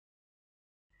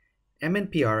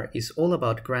MNPR is all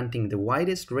about granting the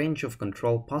widest range of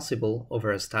control possible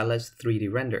over a stylized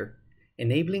 3D render,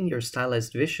 enabling your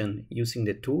stylized vision using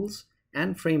the tools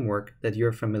and framework that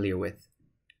you're familiar with.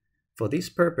 For this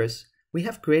purpose, we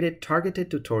have created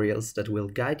targeted tutorials that will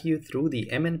guide you through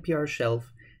the MNPR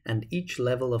shelf and each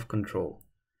level of control.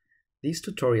 These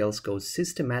tutorials go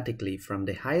systematically from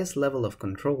the highest level of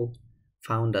control,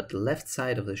 found at the left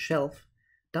side of the shelf,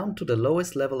 down to the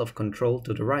lowest level of control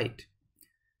to the right.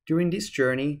 During this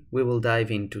journey, we will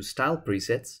dive into style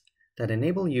presets that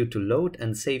enable you to load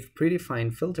and save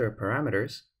predefined filter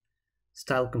parameters,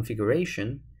 style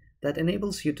configuration that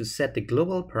enables you to set the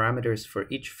global parameters for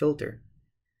each filter,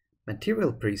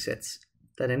 material presets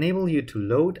that enable you to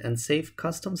load and save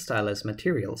custom stylized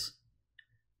materials,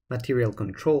 material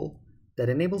control that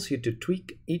enables you to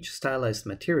tweak each stylized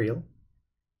material,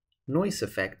 noise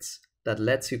effects that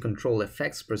lets you control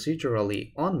effects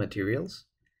procedurally on materials,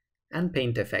 and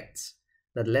paint effects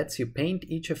that lets you paint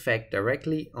each effect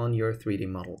directly on your 3D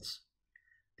models.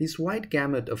 This wide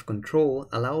gamut of control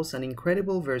allows an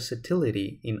incredible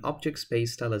versatility in object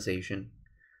space stylization.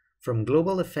 From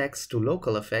global effects to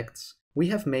local effects, we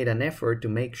have made an effort to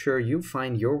make sure you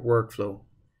find your workflow.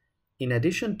 In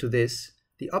addition to this,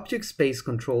 the object space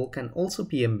control can also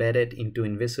be embedded into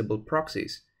invisible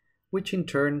proxies, which in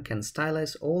turn can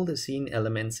stylize all the scene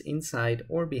elements inside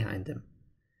or behind them.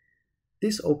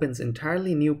 This opens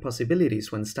entirely new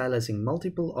possibilities when stylizing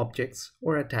multiple objects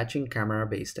or attaching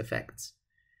camera-based effects.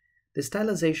 The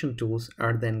stylization tools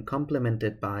are then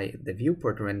complemented by the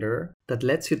viewport renderer that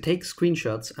lets you take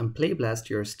screenshots and playblast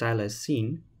your stylized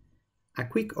scene, a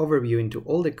quick overview into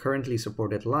all the currently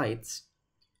supported lights,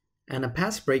 and a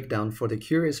pass breakdown for the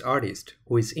curious artist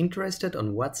who is interested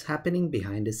on what's happening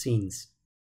behind the scenes.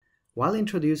 While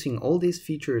introducing all these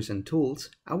features and tools,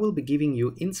 I will be giving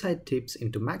you inside tips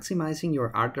into maximizing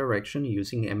your art direction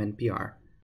using MNPR.